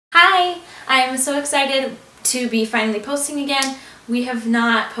Hi! I'm so excited to be finally posting again. We have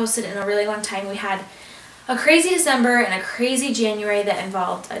not posted in a really long time. We had a crazy December and a crazy January that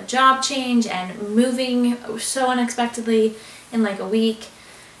involved a job change and moving so unexpectedly in like a week.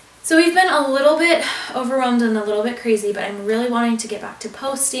 So we've been a little bit overwhelmed and a little bit crazy, but I'm really wanting to get back to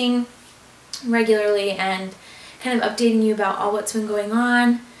posting regularly and kind of updating you about all what's been going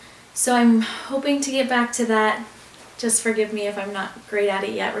on. So I'm hoping to get back to that. Just forgive me if I'm not great at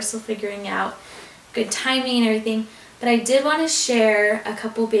it yet. We're still figuring out good timing and everything. But I did want to share a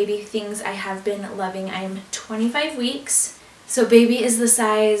couple baby things I have been loving. I'm 25 weeks. So baby is the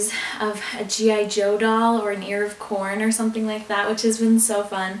size of a G.I. Joe doll or an ear of corn or something like that, which has been so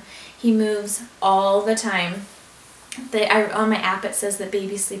fun. He moves all the time. On my app it says that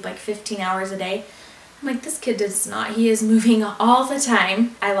babies sleep like 15 hours a day. I'm like, this kid does not. He is moving all the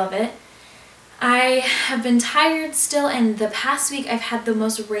time. I love it. I have been tired still, and the past week I've had the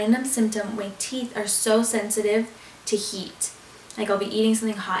most random symptom. My teeth are so sensitive to heat. Like I'll be eating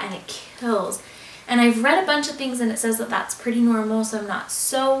something hot and it kills. And I've read a bunch of things and it says that that's pretty normal, so I'm not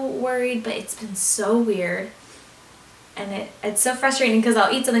so worried, but it's been so weird. And it's so frustrating because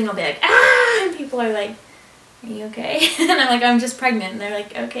I'll eat something and I'll be like, ah! And people are like, are you okay? And I'm like, I'm just pregnant. And they're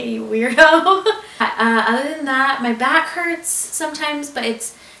like, okay, you weirdo. Other than that, my back hurts sometimes, but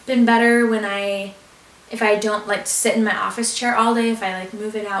it's been better when if I don't like sit in my office chair all day. If I like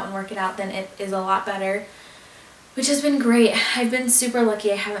move it out and work it out, then it is a lot better, which has been great. I've been super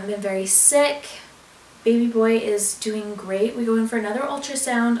lucky. I haven't been very sick. Baby boy is doing great. We go in for another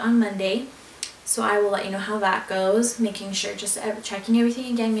ultrasound on Monday, so I will let you know how that goes, making sure, just checking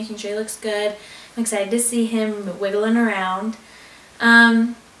everything again, making sure he looks good. I'm excited to see him wiggling around.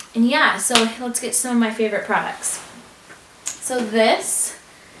 And yeah, so let's get some of my favorite products. So this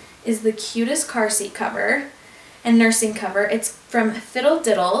is the cutest car seat cover and nursing cover. It's from Fiddle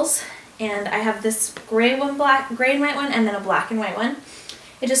Diddles, and I have this gray and white one, and then a black and white one.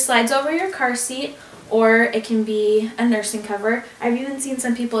 It just slides over your car seat, or it can be a nursing cover. I've even seen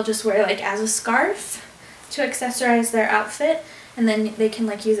some people just wear like as a scarf to accessorize their outfit, and then they can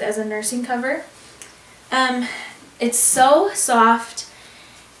like use it as a nursing cover. It's so soft,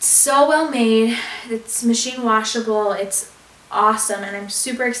 it's so well made, it's machine washable, it's awesome, and I'm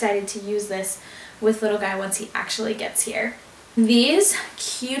super excited to use this with little guy once he actually gets here. These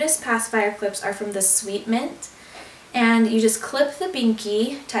cutest pacifier clips are from the Sweet Mint, and you just clip the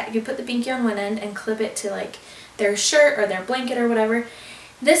binky, you put the binky on one end and clip it to like their shirt or their blanket or whatever.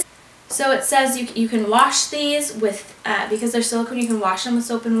 So it says you can wash these with, because they're silicone, you can wash them with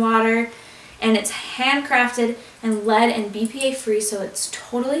soap and water, and it's handcrafted and lead and BPA free, so it's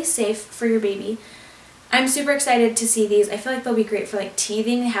totally safe for your baby. I'm super excited to see these. I feel like they'll be great for like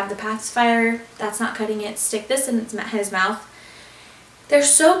teething. They have the pacifier, that's not cutting it. Stick this in his mouth. They're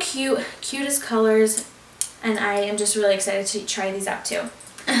so cute, cutest colors, and I am just really excited to try these out too.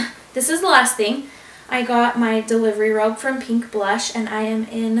 This is the last thing. I got my delivery robe from Pink Blush, and I am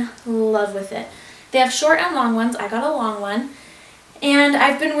in love with it. They have short and long ones. I got a long one, and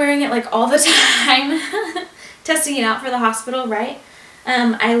I've been wearing it like all the time, testing it out for the hospital, right?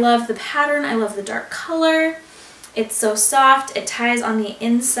 I love the pattern. I love the dark color. It's so soft. It ties on the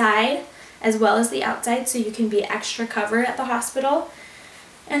inside as well as the outside, so you can be extra covered at the hospital.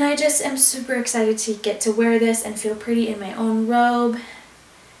 And I just am super excited to get to wear this and feel pretty in my own robe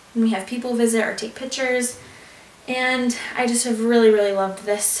when we have people visit or take pictures. And I just have really, really loved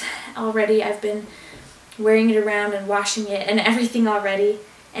this already. I've been wearing it around and washing it and everything already,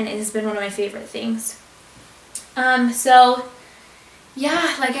 and it has been one of my favorite things. So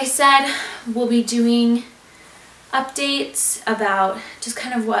yeah, like I said, we'll be doing updates about just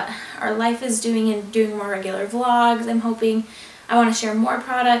kind of what our life is doing and doing more regular vlogs. I'm hoping. I want to share more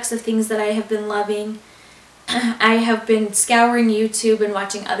products of things that I have been loving. I have been scouring YouTube and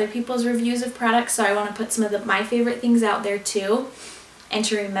watching other people's reviews of products, so I want to put some of my favorite things out there too. And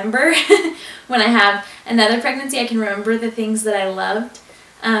to remember, when I have another pregnancy, I can remember the things that I loved.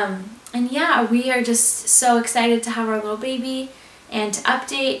 And yeah, we are just so excited to have our little baby and to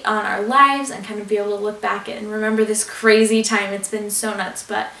update on our lives and kind of be able to look back and remember this crazy time. It's been so nuts,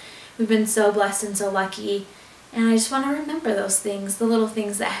 but we've been so blessed and so lucky. And I just want to remember those things, the little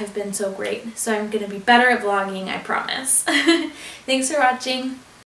things that have been so great. So I'm going to be better at vlogging, I promise. Thanks for watching.